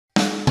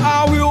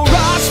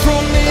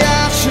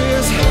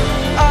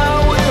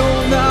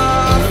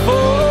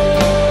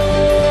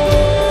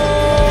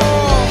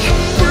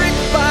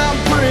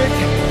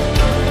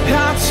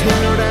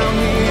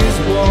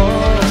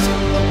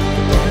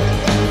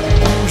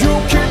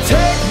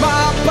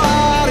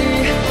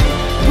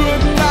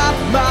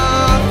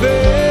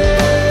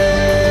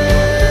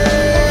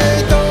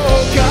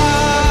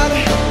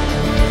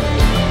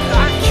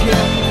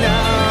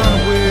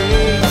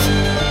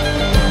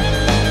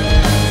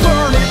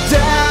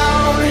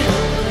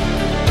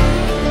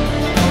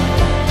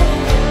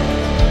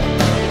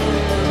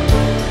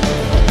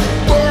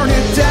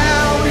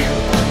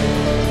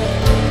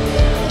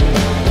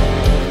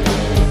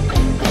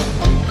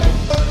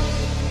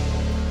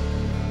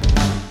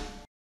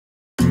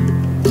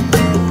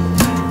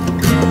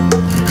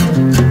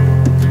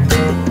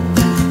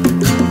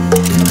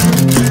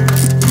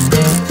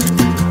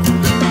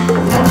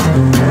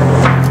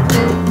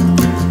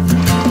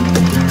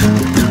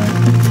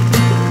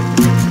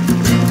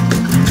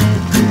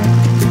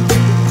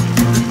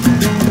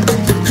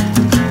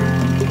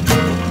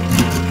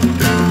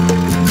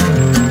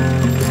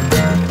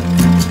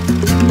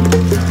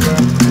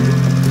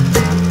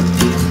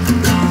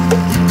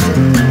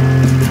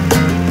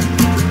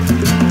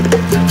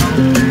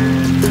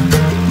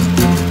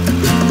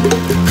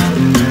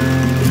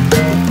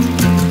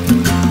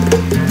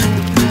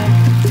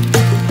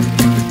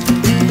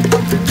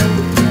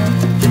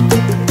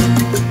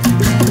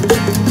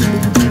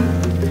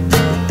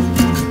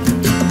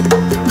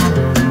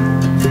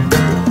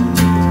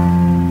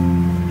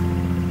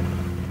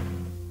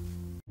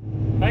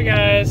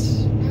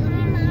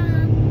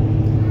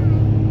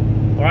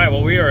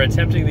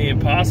attempting the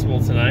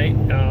impossible tonight.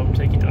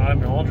 Taking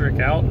Autumn and Aldrich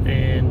out,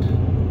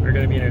 and we're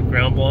going to be in a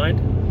ground blind,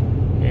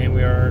 and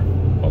we are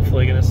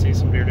hopefully going to see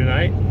some deer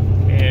tonight,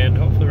 and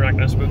hopefully we're not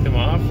going to spook them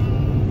off,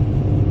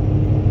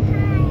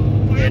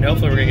 and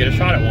hopefully we're going to get a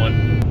shot at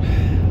one.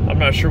 I'm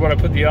not sure what I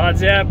put the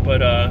odds at,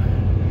 but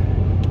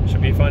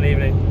should be a fun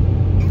evening.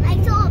 And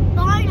I saw a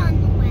barn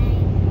on the way.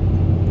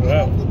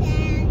 Whoa.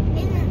 Dad,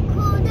 isn't it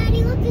cool?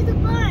 Daddy, look at the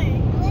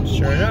barn.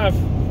 Sure enough.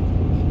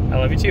 I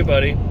love you too,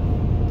 buddy.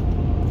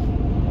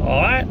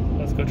 Alright,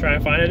 let's go try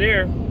and find a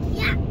deer.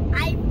 Yeah,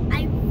 I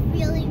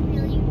really,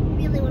 really,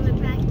 really want to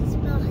practice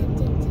bow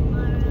hunting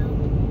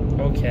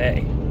tomorrow.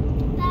 Okay.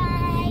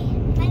 Bye.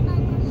 Bye,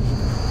 Mama.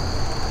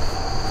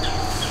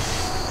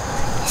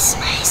 This is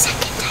my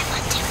second time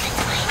hunting with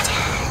my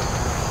dad.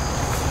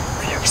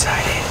 Are you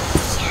excited?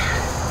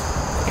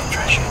 Yeah. You can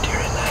try shooting deer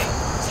at night.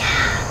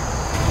 Yeah.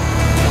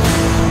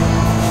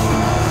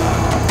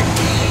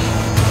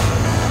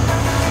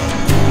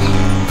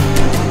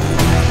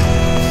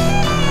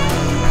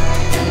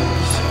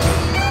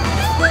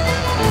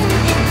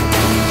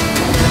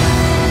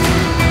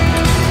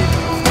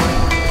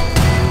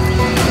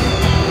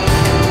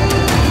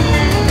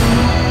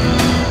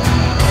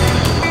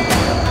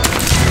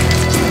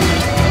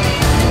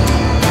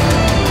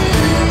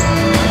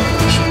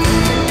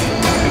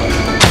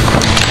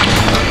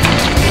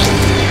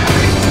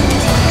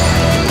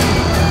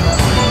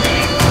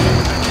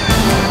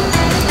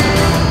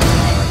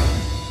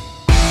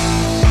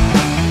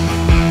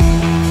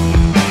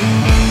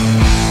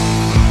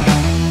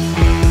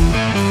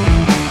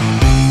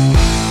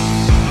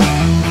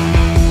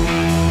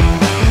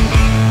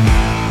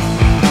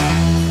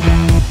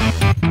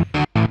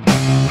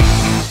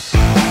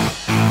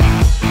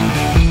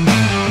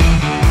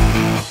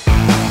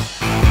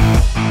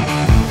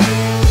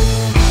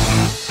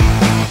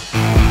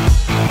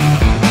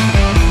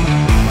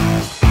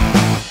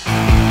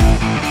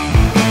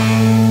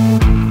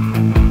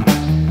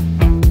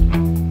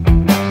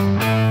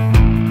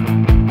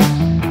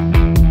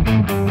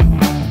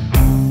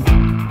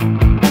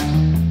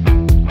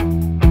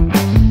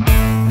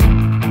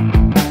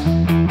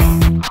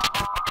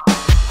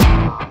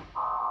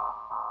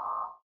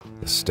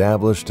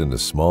 Established in a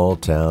small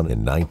town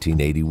in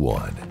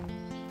 1981,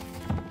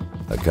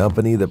 a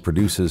company that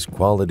produces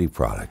quality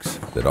products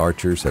that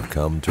archers have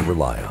come to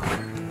rely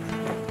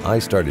on. I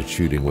started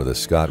shooting with a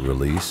Scott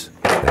release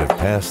and have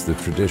passed the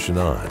tradition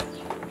on.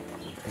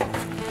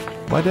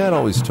 My dad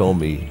always told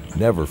me,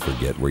 never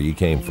forget where you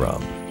came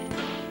from.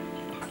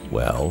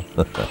 Well,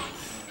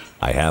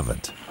 I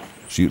haven't.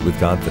 Shoot with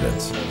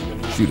confidence.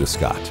 Shoot a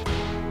Scott.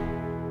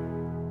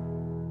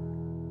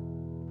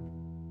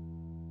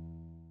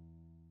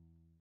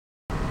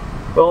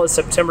 Well, it's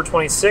September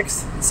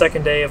 26th, the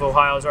second day of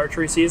Ohio's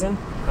archery season.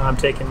 I'm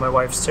taking my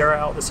wife Sarah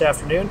out this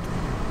afternoon.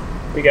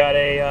 We got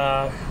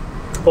a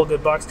couple of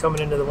good bucks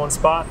coming into the one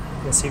spot.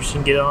 Let's see if she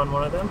can get on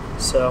one of them.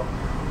 So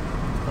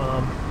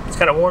it's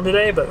kind of warm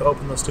today, but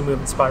hoping they'll still move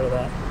in spite of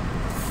that.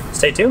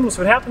 Stay tuned, we'll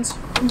see what happens.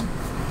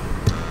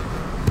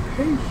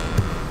 Hey.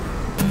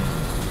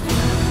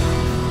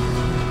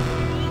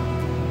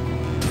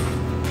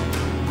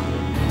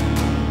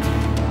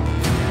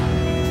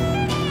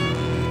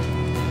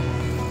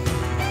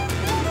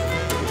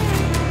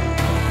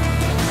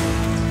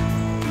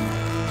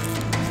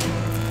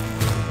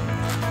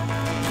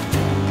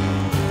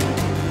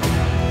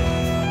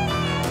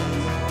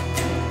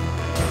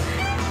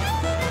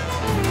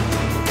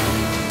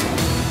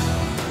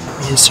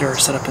 Me and Sarah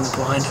set up in the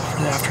blind for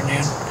the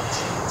afternoon.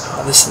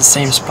 This is the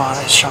same spot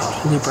I shot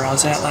holy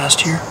browse at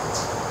last year.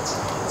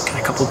 Got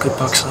a couple good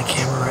bucks on the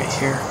camera right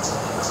here.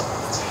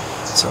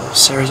 So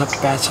Sarah's up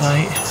to bat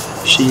tonight.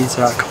 She's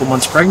a couple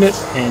months pregnant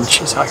and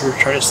she's out here to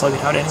try to slug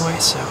it out anyway,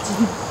 so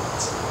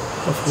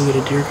hopefully we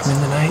get a deer come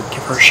in tonight,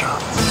 give her a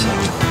shot. So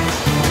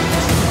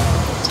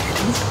stay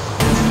tuned.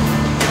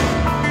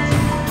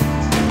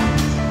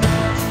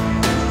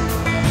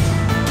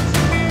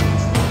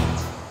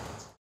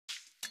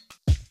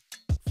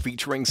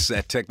 Featuring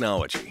set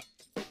technology.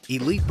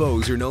 Elite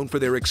bows are known for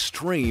their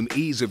extreme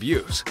ease of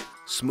use,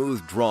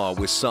 smooth draw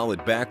with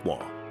solid back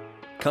wall,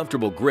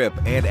 comfortable grip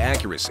and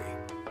accuracy,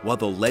 while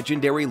the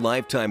legendary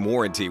lifetime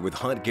warranty with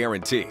Hunt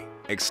Guarantee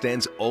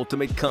extends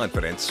ultimate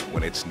confidence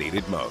when it's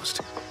needed most.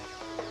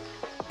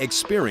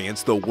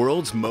 Experience the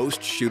world's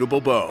most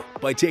shootable bow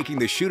by taking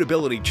the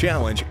Shootability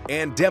Challenge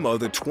and demo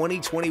the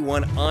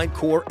 2021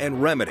 Encore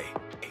and Remedy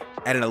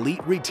at an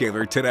elite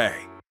retailer today.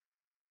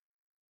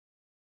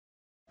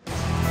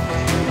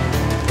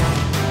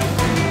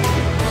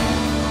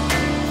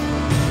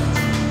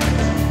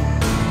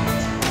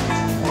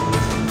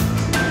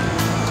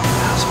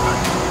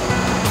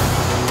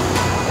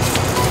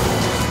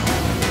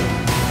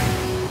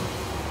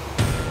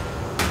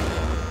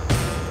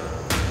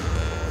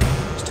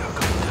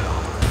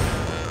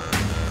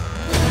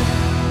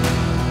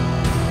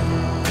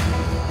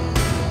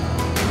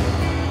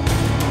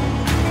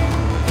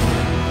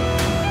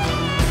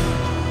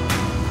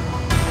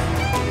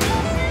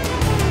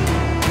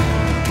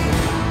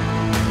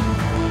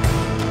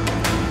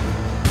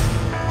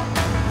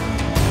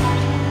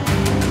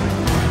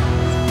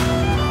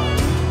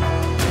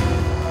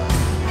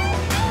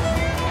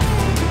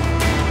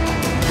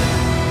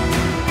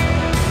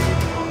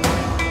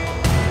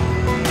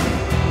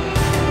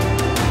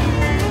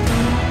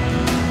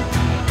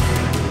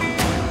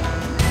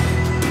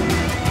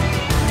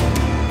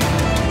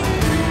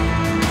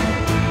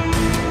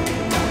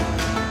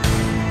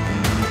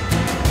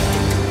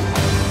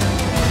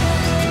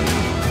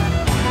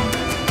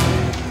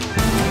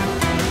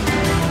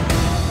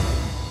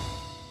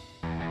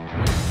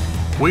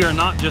 We are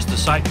not just a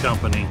sight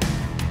company.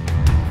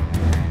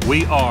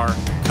 We are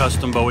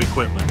Custom Bow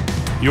Equipment,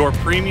 your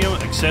premium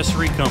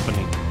accessory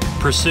company.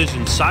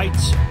 Precision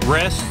sights,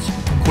 rests,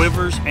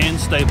 quivers, and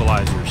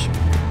stabilizers.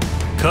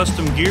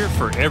 Custom gear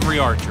for every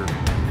archer.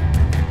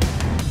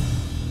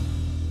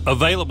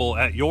 Available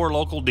at your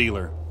local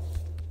dealer.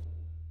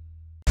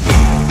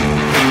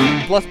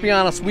 Let's be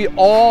honest, we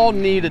all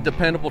need a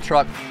dependable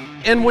truck.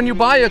 And when you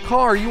buy a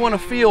car, you want to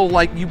feel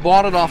like you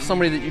bought it off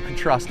somebody that you can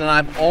trust. And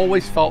I've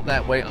always felt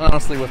that way,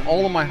 honestly, with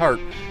all of my heart,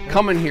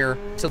 coming here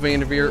to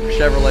Vanderveer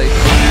Chevrolet.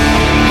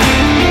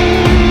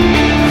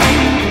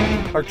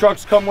 Our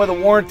trucks come with a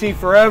warranty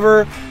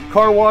forever,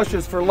 car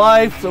washes for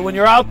life. So when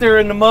you're out there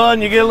in the mud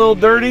and you get a little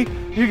dirty,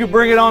 you can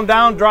bring it on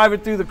down, drive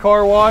it through the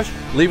car wash.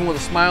 Leaving with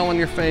a smile on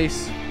your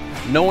face,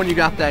 knowing you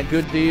got that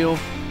good deal,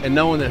 and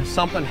knowing that if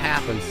something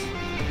happens,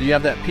 you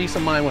have that peace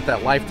of mind with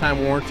that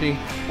lifetime warranty.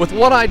 With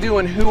what I do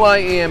and who I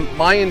am,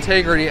 my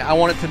integrity, I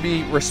want it to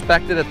be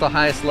respected at the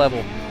highest level.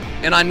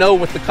 And I know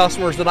with the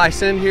customers that I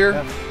send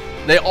here,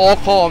 they all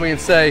call me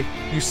and say,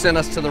 you sent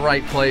us to the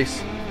right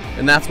place.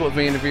 And that's what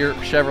Vanderveer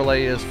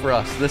Chevrolet is for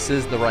us. This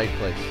is the right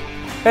place.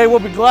 Hey, we'll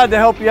be glad to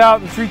help you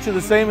out and treat you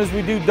the same as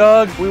we do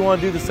Doug. We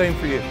want to do the same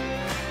for you.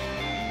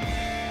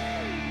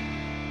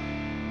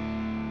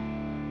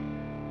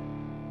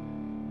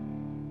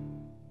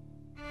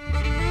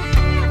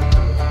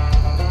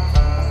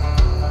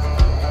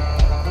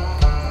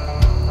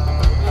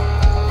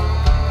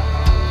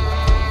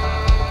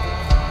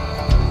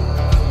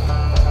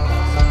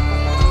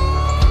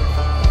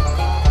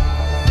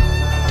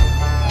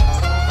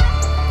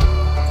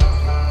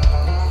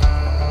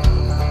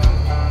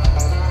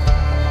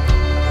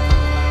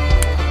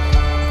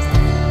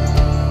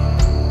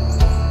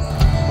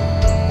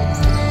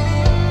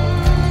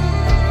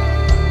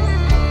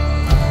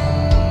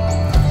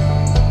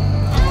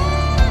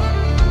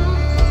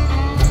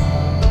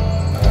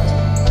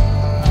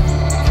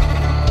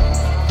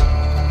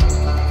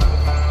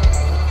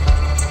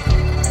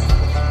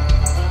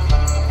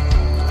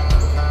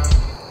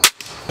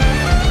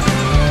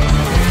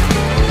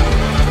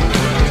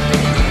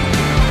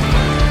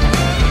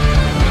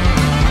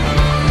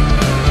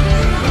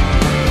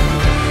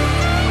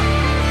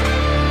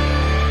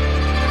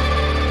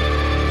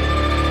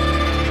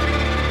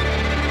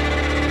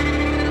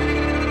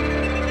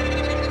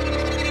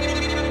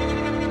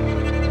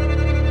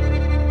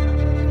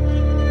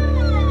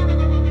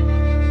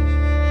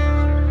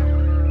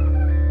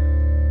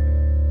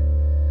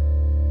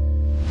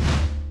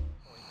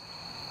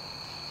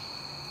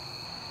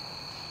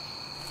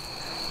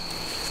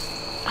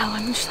 Oh,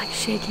 I'm just like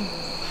shaking.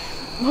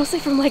 Mostly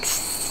from like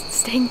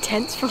staying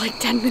tense for like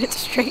 10 minutes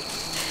straight.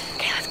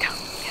 Okay, let's go.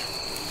 Yeah.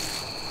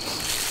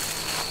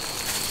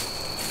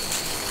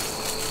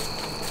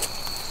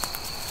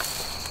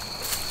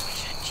 I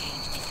should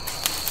change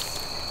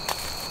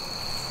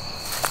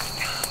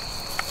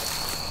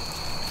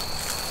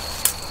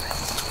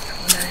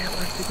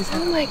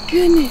Oh my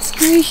goodness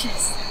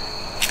gracious.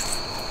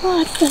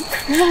 What the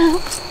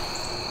crap?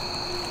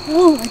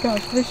 Oh my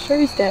gosh, this sure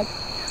is dead.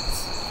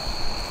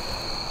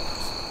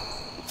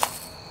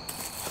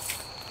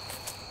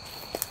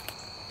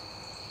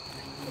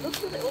 It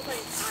looks really old by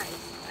its eyes.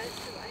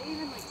 I didn't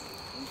even like.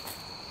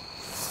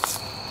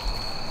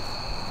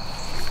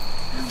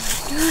 Oh my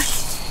gosh,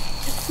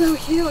 it's so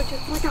huge.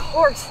 It's like a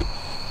horse.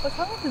 What's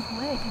wrong with his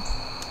leg?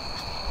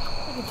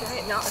 Like a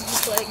giant knot in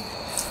his leg.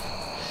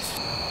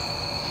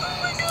 Oh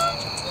my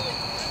gosh,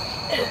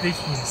 How big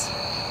he is.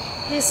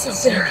 He's so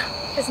big.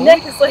 His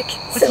neck is like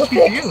so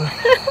big.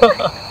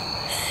 What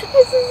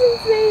This is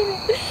insane.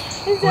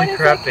 His Holy head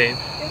crap, is like, babe.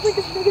 It's like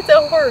as big as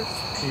a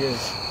horse. He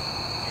is.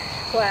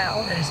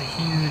 Wow. That is a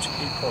huge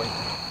 8-point.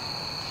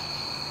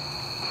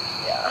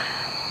 Yeah.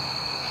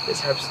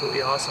 It's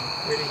absolutely awesome.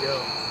 Way to go.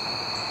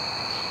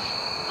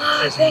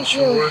 Oh, As thank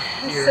you. mature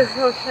This deer. is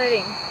so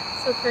exciting.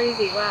 So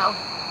crazy. Wow.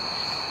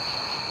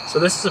 So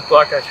this is a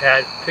buck I've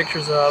had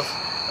pictures of.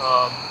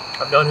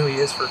 I've known who he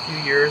is for a few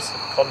years.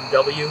 I've called him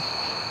W.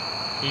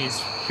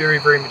 He's very,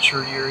 very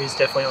mature deer. He's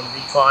definitely on the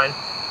decline.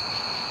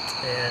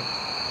 And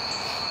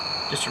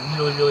just a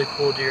really, really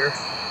cool deer.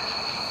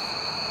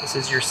 This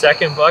is your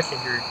second buck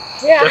and your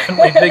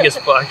definitely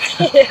biggest buck.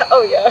 Yeah,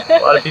 oh yeah.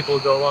 A lot of people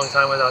go a long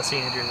time without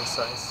seeing a deer this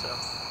size. So,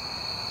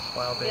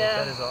 wow, babe,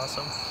 Yeah. that is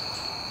awesome.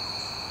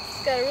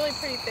 He's got a really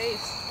pretty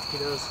face. He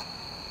does.